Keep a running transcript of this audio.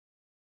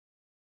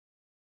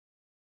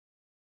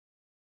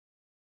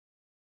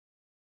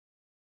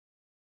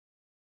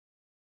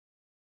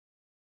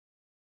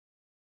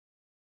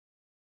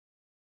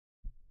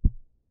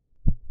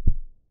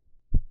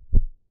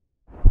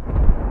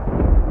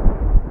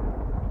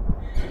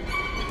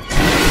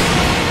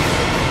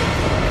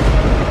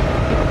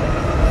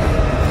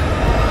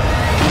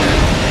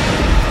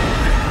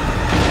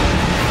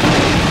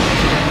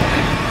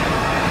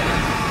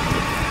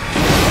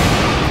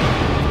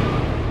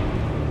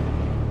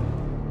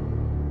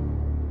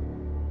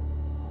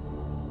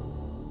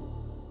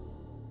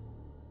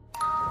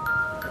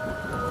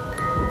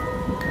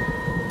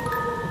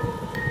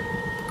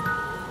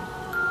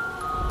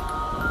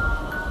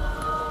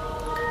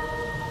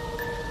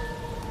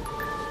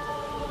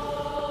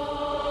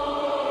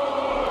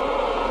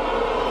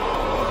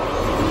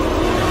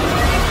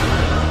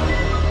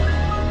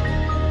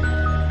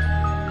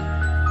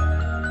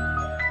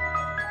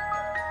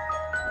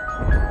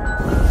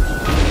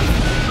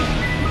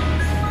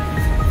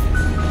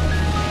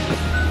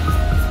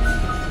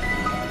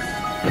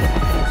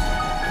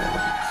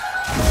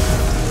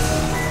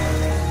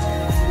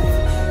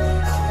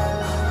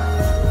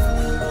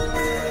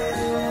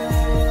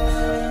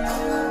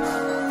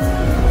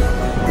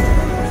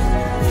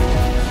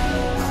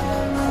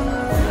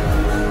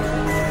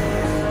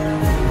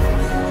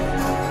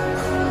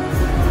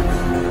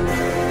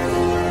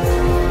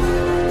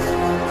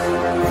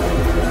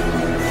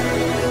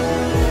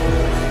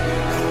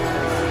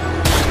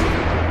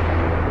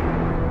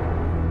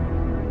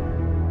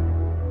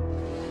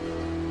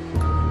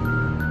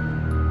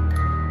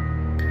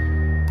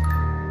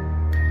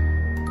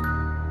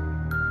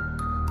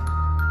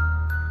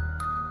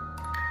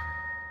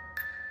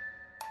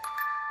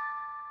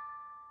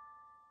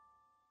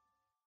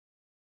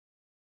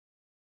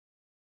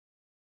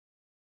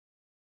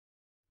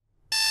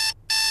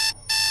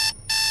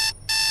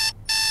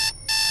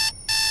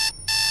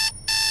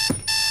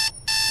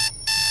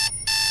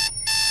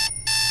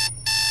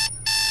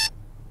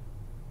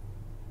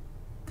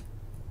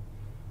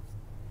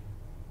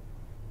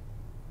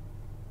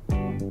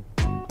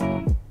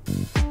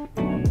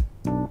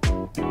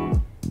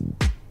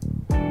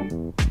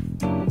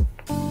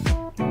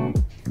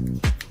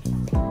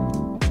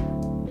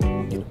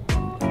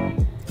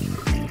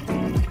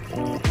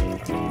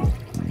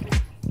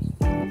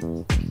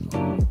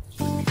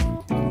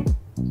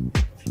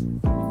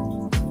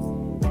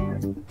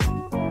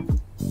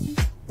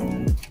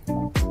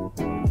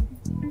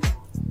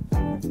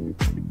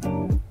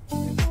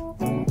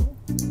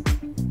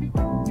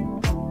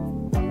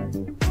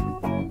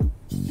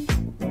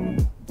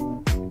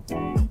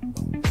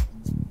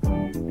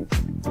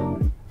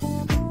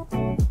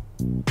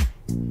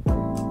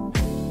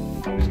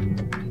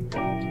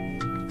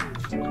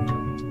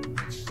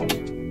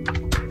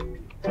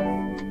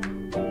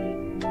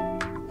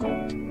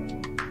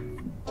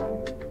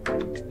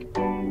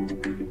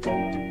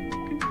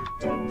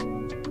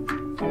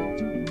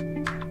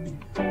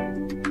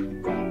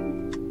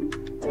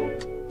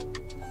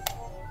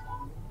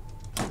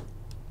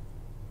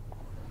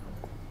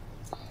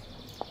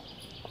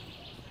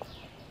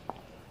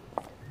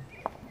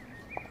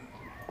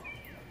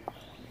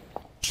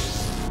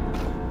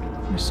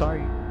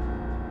sorry.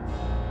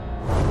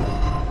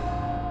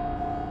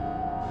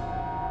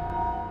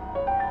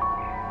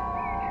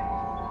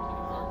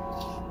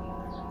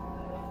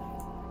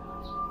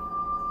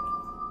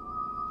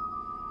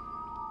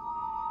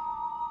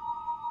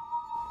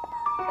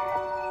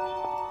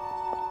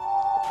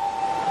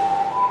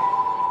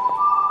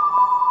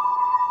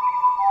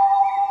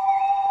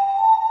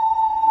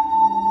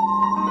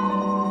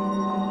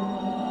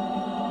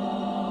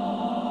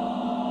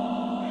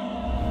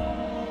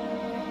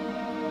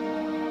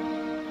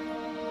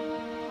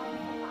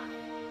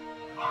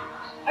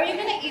 Are you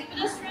gonna eat with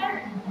us, friend?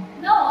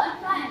 No, I'm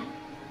fine.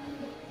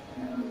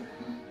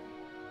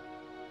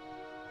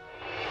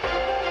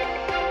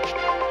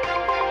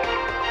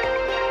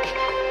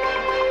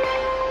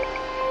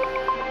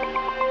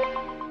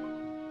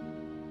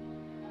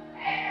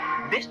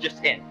 This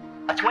just in.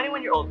 A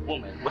 21-year-old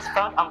woman was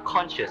found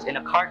unconscious in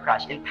a car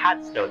crash in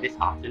Padstow this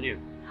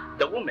afternoon.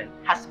 The woman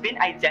has been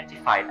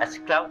identified as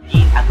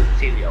Claudine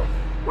Agoncillo,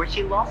 where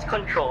she lost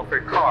control of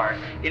her car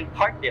in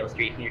Parkdale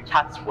Street near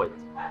Chatswood.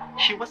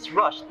 She was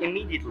rushed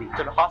immediately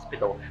to the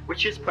hospital, where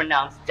she was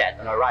pronounced dead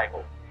on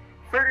arrival.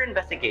 Further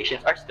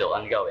investigations are still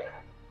ongoing.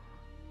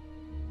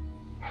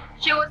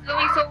 She was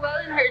doing so well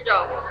in her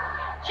job.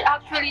 She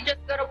actually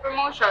just got a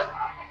promotion.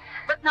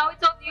 But now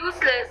it's all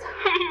useless.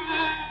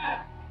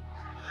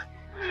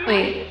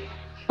 Wait,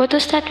 what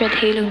does that red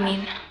halo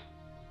mean?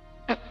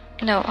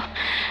 No,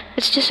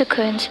 it's just a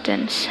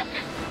coincidence.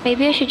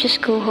 Maybe I should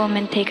just go home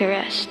and take a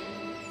rest.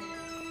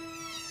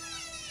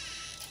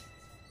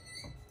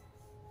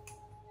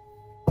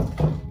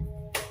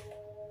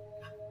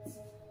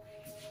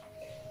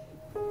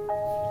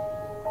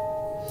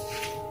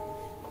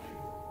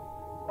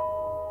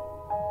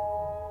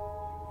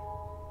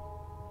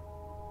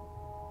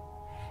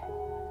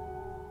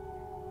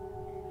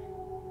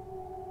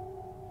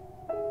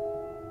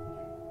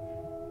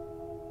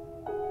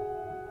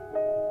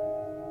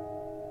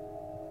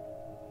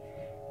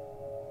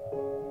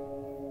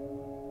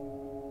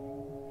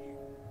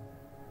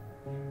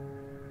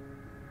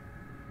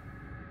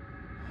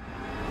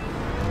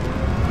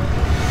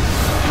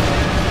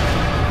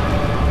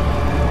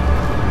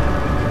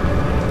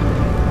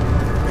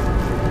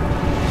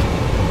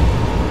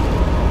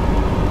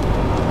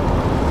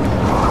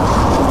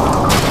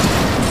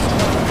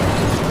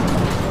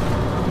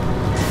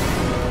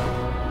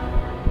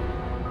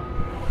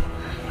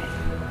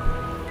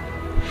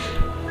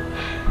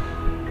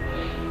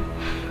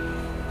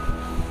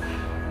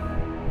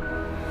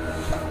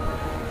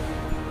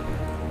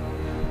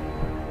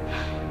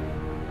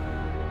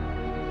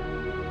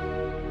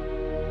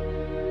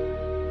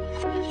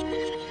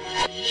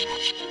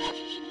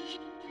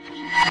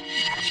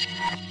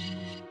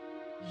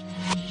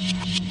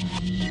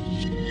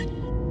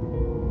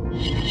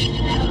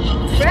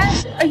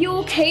 Are you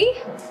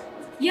okay?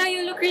 Yeah,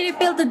 you look really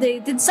pale today.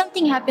 Did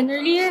something happen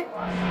earlier?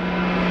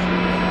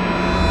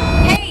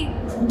 Hey,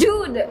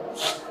 dude!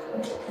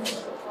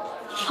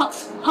 Huh?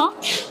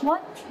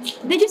 What?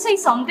 Did you say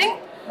something?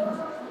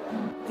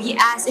 We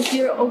asked if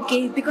you're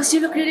okay because you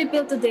look really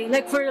pale today.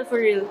 Like, for real, for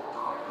real.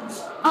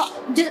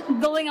 Oh, just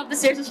going up the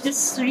stairs was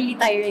just really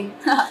tiring.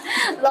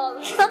 Lol,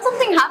 thought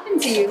something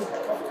happened to you.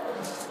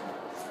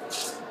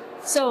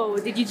 So,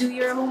 did you do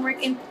your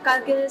homework in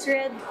calculus,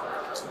 Red?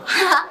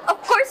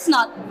 Of course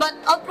not, but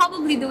I'll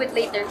probably do it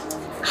later.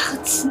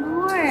 Oh,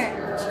 snore.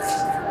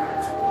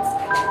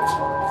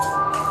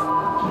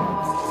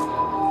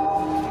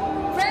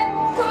 Red,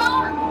 come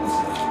on!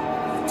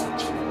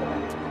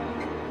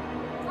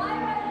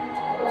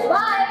 Bye!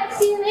 Bye!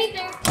 See you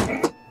later!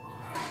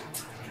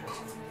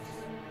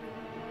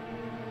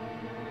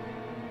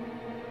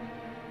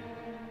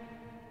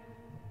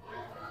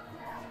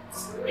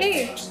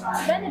 Hey,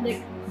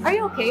 Benedict, are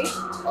you okay?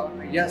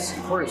 Yes,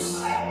 of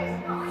course.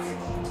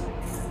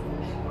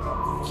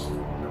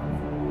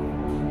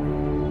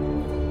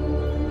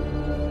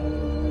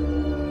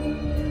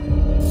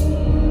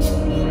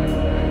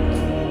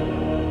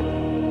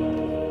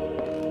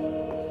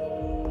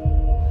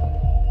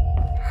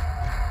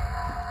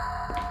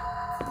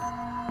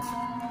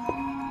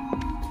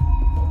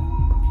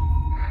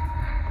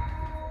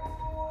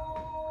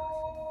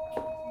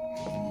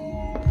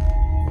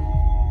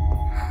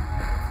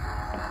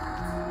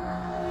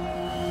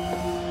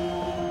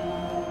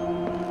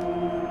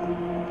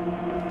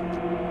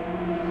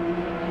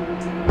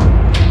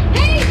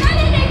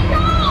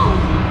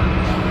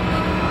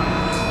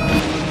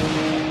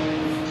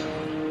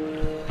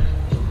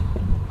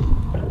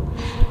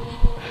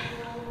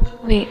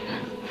 Wait,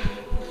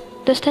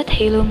 does that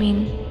halo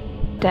mean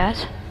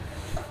death?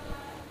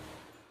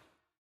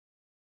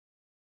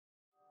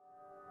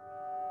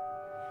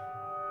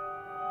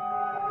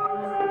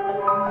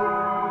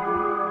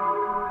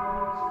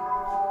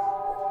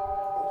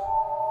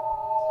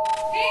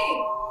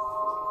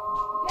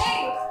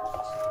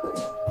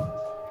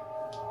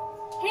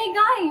 Hey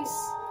guys,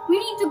 we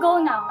need to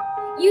go now.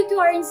 You two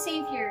aren't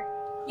safe here.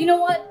 You know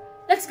what?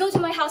 Let's go to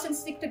my house and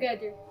stick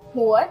together.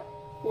 What?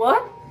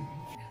 What?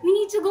 We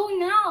need to go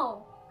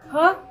now.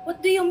 Huh?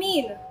 What do you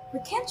mean? We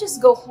can't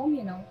just go home,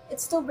 you know.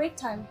 It's still break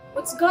time.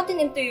 What's gotten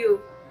into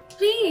you?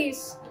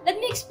 Please, let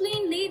me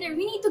explain later.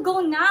 We need to go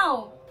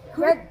now.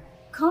 Red,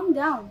 calm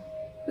down.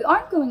 We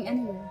aren't going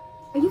anywhere.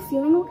 Are you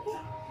feeling okay?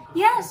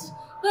 Yes,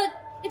 but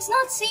it's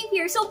not safe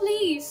here, so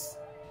please.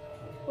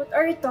 What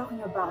are you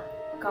talking about?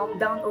 Calm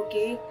down,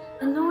 okay?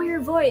 And lower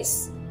your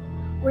voice.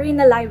 We're in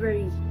a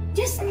library.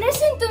 Just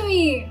listen to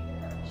me.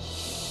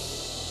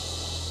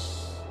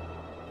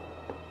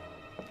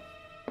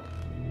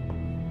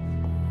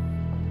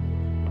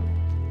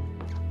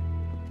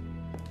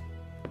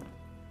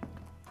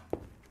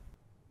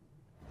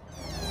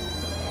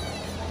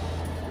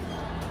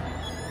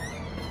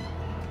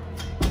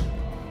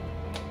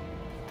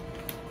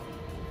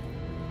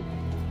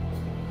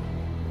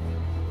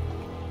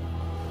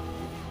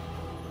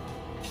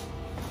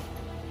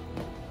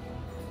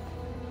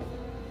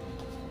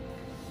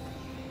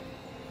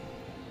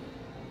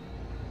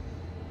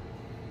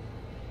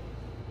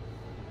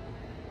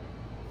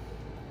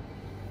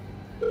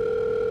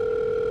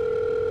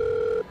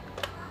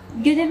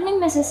 Good evening,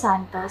 Mrs.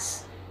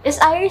 Santos. Is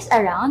Iris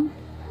around?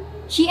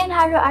 She and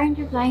Harru aren't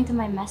replying to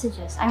my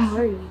messages. I'm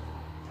worried.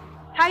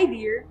 Hi,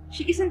 dear.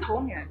 She isn't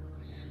home yet.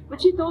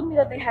 But she told me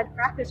that they had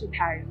practice with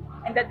Harry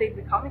and that they'd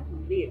be coming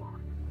home late.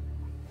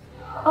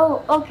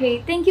 Oh,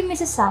 okay. Thank you,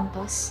 Mrs.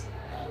 Santos.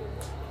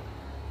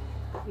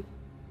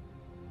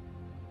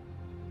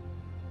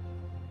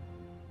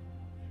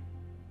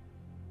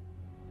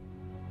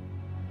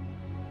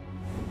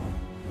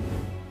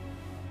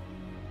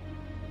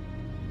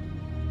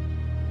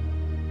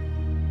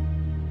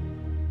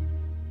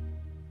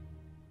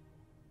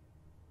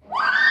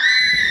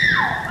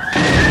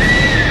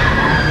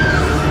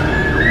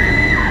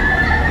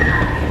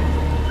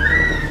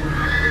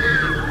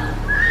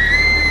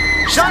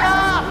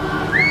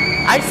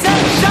 I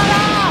said shut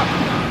up!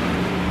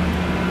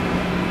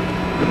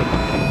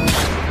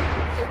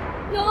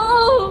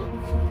 No!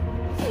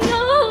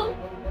 No!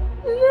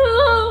 No!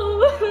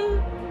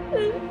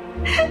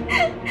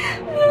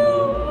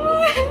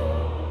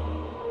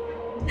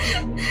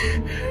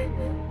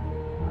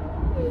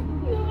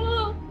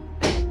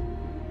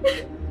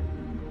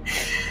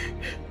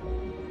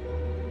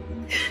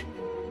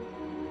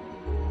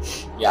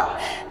 Yeah,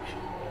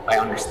 I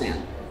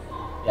understand.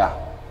 Yeah.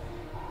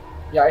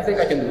 Yeah, I think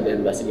I can do the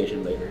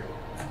investigation later.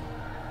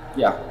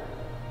 Yeah,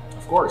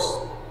 of course.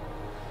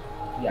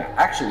 Yeah,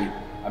 actually,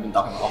 I've been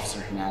talking to Officer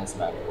Hernandez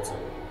about it, so...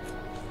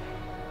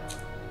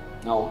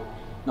 No,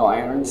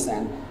 I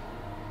understand.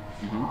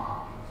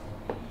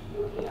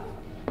 Yeah.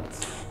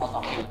 I'll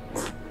talk to you.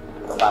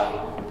 Bye.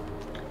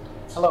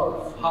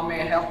 Hello, how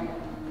may I help you?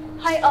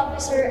 Hi,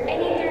 officer. I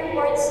need to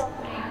report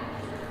something.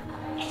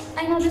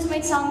 I know this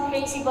might sound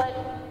crazy, but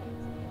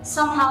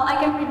somehow I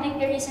can predict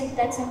the recent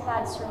deaths in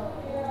Padstone.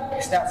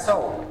 Is that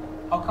so?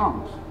 How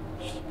come?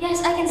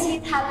 Yes, I can see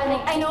it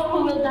happening. I know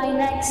who will die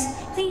next.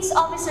 Please,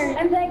 officer,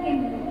 I'm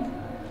begging you.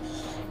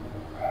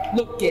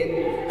 Look,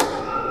 kid,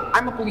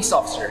 I'm a police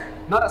officer,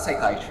 not a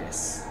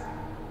psychiatrist.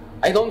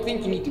 I don't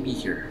think you need to be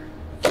here.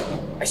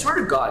 I swear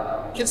to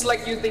God, kids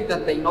like you think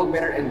that they know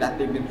better and that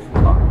they've been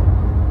fooled on.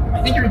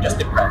 I think you're just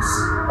depressed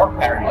or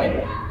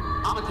paranoid.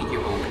 I'm gonna take you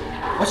home.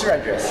 What's your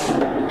address?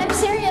 I'm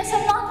serious,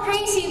 I'm not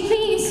crazy.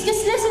 Please,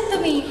 just listen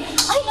to me.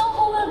 I know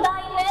who will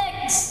die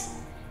next.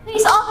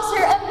 Please,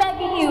 officer, I'm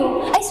begging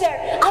you. I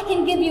swear, I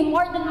can give you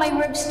more than my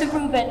words to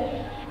prove it.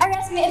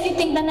 Arrest me if you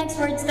think the next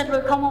words that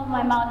will come out of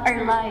my mouth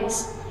are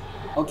lies.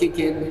 Okay,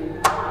 kid.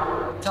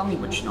 Tell me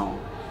what you know.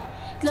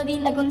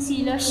 Claudine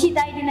Agoncillo, she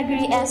died in a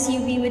gray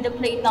SUV with the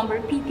plate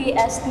number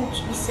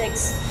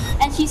PKS236,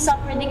 and she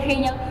suffered a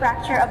cranial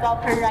fracture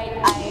above her right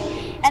eye,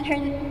 and her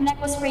neck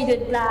was sprayed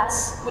with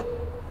glass.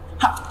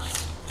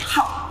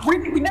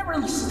 We never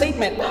released a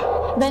statement.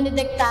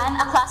 Benedict Tan,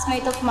 a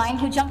classmate of mine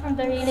who jumped from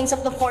the railings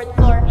of the 4th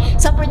floor,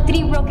 suffered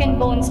 3 broken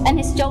bones, and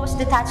his jaw was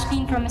detached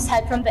clean from his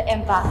head from the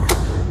impact.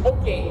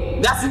 Okay,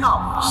 that's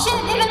enough. Shit,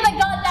 even my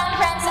goddamn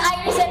friends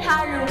Iris and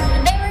Harru,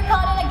 they were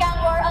caught in a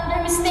gang war under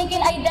mistaken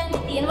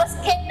identity and was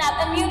kidnapped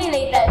and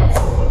mutilated.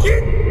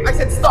 Kid, I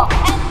said stop.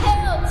 And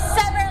killed,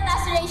 several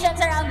lacerations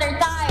around their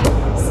thigh.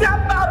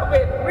 Snap out of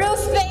it.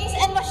 Bruised face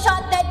and was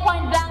shot dead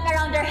point blank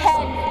around her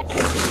head.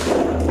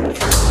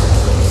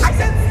 I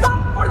said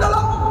stop for the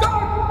love of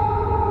God.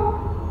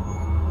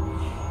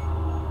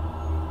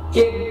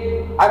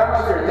 Kid, I don't know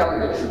if you're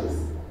telling the truth.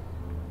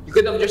 You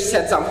could have just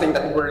said something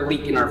that were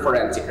leaked in our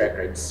forensic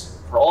records.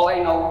 For all I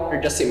know,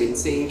 you're just some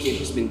insane kid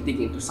who's been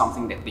digging into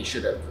something that they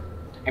should have.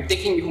 I'm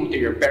taking you home to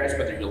your parents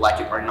whether you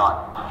like it or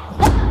not. What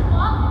the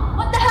fuck?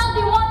 What the hell do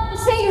you want me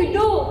to say or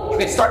do? You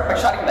can start by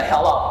shutting the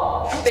hell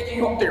up. I'm taking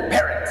you home to your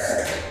parents.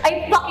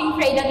 I'm fucking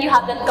afraid that you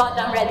have that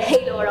goddamn red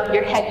halo around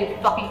your head, you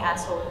fucking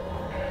asshole.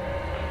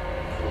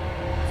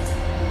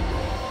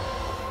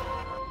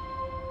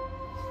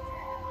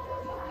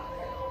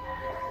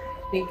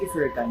 Thank you for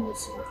your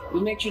kindness, sir.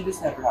 We'll make sure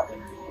this never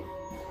happens.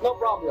 No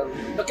problem.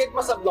 The kid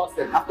must have lost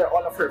it after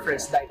all of her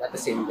friends died at the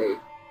same day.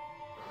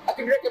 I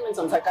could recommend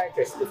some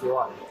psychiatrists if you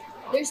want.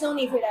 There's no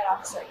need for that,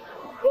 officer.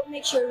 We'll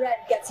make sure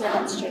Red gets her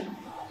head straight.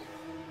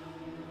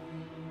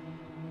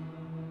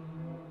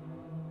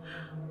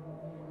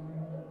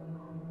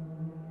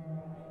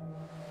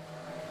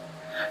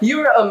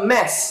 You're a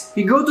mess.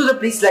 You go to the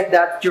place like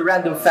that with your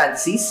random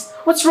fantasies.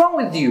 What's wrong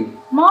with you?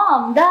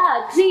 Mom,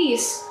 Dad,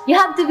 please. You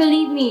have to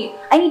believe me.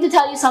 I need to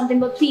tell you something,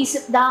 but please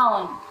sit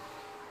down.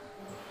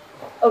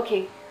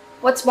 Okay,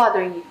 what's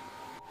bothering you?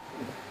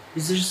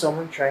 Is there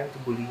someone trying to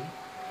bully you?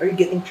 Are you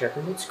getting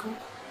threatened at school?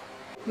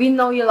 We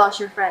know you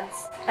lost your friends,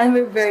 and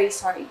we're very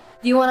sorry.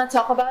 Do you want to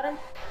talk about it?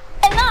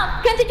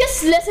 Enough! Can't you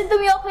just listen to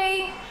me,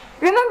 okay?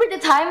 Remember the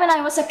time when I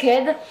was a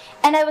kid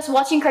and I was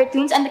watching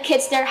cartoons and the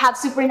kids there have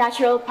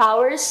supernatural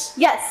powers?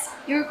 Yes,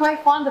 you were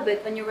quite fond of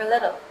it when you were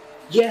little.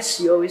 Yes,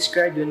 you always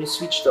cried when you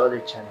switched to other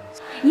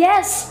channels.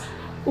 Yes!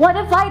 What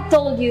if I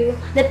told you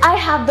that I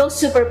have those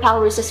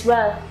superpowers as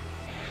well?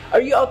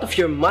 Are you out of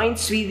your mind,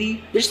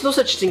 sweetie? There's no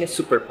such thing as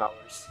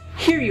superpowers.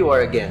 Here you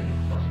are again.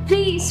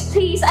 Please,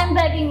 please, I'm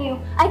begging you.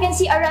 I can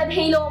see a red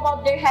halo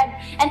above their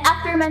head and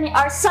after many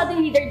hours,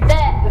 suddenly they're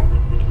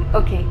dead.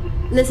 Okay,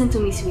 listen to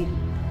me, sweetie.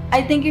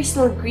 I think you're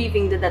still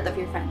grieving the death of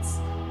your friends,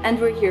 and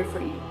we're here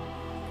for you.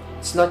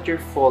 It's not your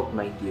fault,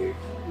 my dear.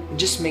 You're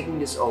just making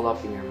this all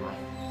up in your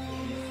mind.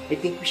 I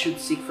think we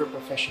should seek for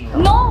professional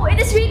help. No, it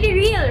is really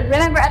real.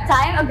 Remember a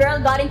time a girl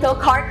got into a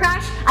car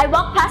crash? I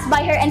walked past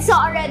by her and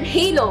saw a red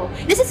halo.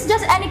 This is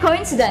just any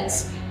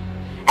coincidence.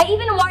 I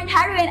even warned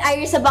Haru and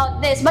Iris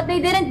about this, but they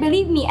didn't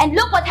believe me, and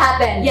look what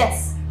happened!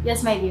 Yes,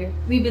 my dear,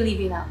 we believe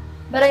you now.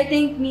 But I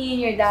think me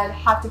and your dad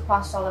have to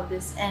process all of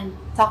this and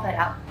talk it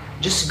out.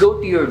 Just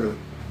go to your room.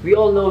 We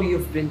all know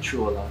you've been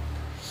through a lot.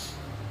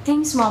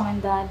 Thanks, Mom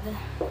and Dad.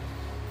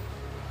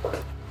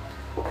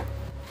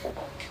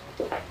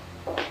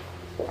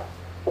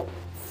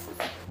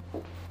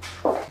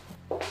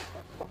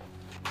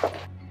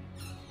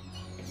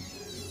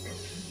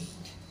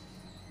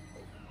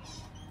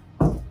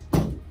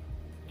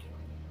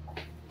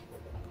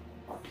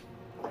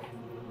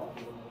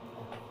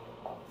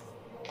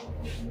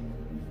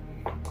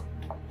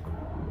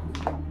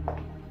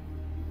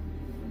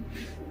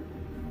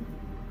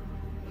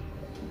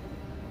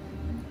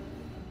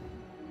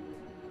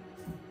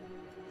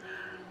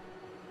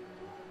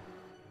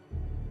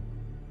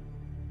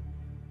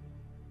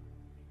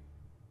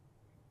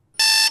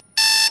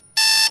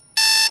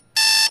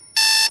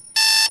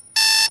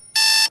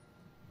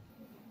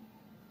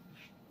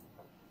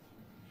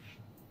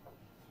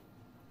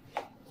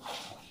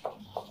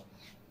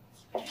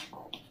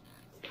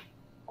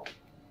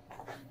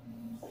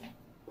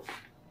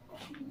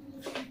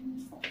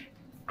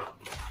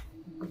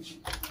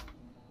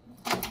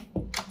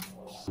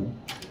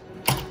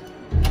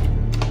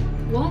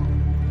 What?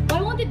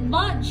 Why won't it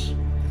budge?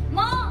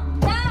 Mom!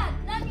 Dad!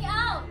 Let me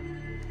out!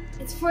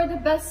 It's for the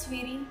best,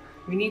 sweetie.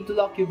 We need to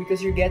lock you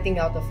because you're getting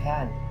out of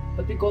hand.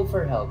 But we call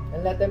for help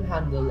and let them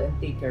handle and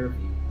take care of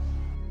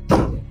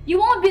you. You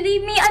won't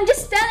believe me? I'm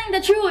just telling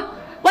the truth!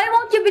 Why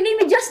won't you believe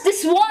me just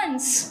this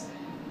once?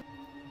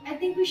 I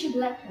think we should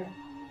let her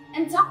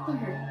and talk to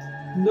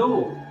her.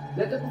 No!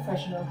 Let a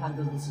professional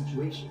handle the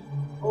situation.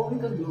 All we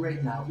can do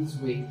right now is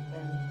wait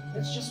and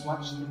let's just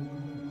watch them.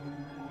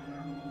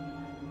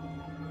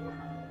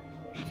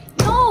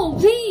 No!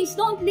 Please!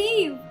 Don't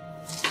leave!